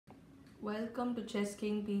Welcome to Chess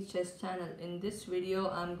King P Chess channel. In this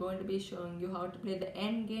video, I'm going to be showing you how to play the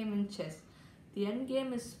end game in chess. The end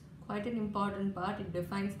game is quite an important part. It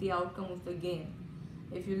defines the outcome of the game.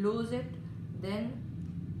 If you lose it, then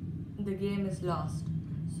the game is lost.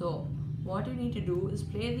 So, what you need to do is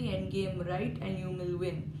play the end game right and you will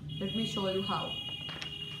win. Let me show you how.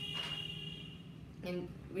 And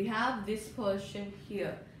we have this position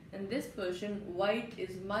here. In this position, white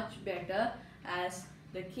is much better as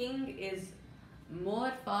the king is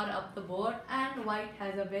more far up the board and white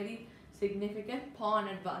has a very significant pawn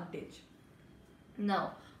advantage.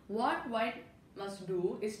 Now, what white must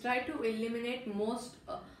do is try to eliminate most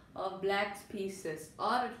of black's pieces,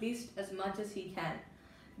 or at least as much as he can.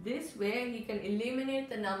 This way he can eliminate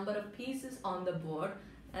the number of pieces on the board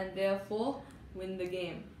and therefore win the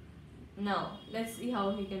game. Now, let's see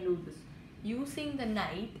how he can do this. Using the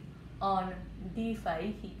knight on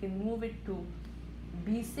d5, he can move it to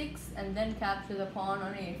b6 and then capture the pawn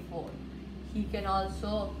on a4. He can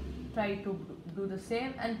also try to do the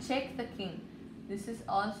same and check the king. This is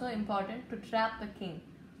also important to trap the king.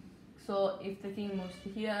 So if the king moves to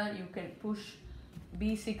here, you can push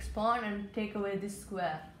b6 pawn and take away this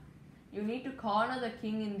square. You need to corner the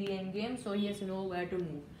king in the endgame so he has nowhere to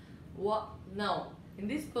move. Now, in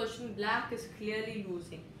this position, black is clearly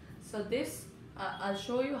losing. So this, I'll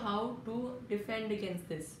show you how to defend against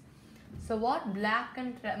this. So what black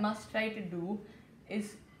must try to do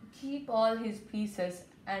is keep all his pieces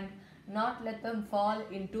and not let them fall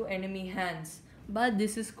into enemy hands. But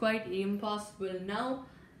this is quite impossible now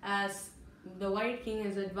as the white king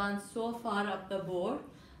is advanced so far up the board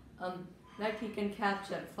that he can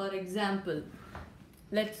capture. For example,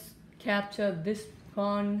 let's capture this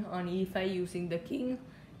pawn on e5 using the king.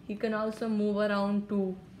 He can also move around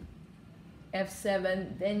to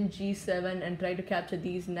f7, then g7 and try to capture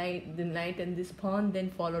the knight and this pawn,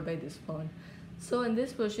 then followed by this pawn. So in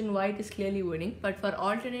this position, white is clearly winning, but for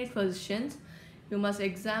alternate positions, you must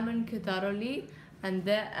examine thoroughly and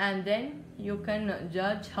then you can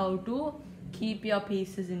judge how to keep your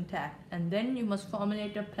pieces intact. And then you must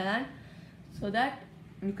formulate a plan so that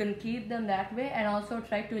you can keep them that way and also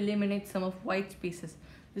try to eliminate some of white's pieces.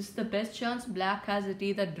 This is the best chance black has at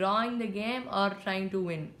either drawing the game or trying to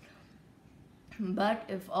win. But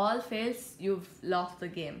if all fails, you've lost the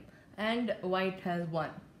game and white has won.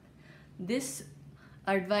 This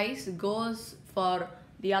advice goes for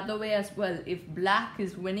the other way as well, if black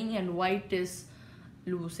is winning and white is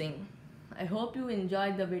losing. I hope you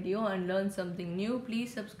enjoyed the video and learned something new.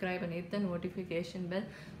 Please subscribe and hit the notification bell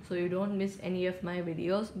so you don't miss any of my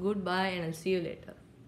videos. Goodbye and I'll see you later.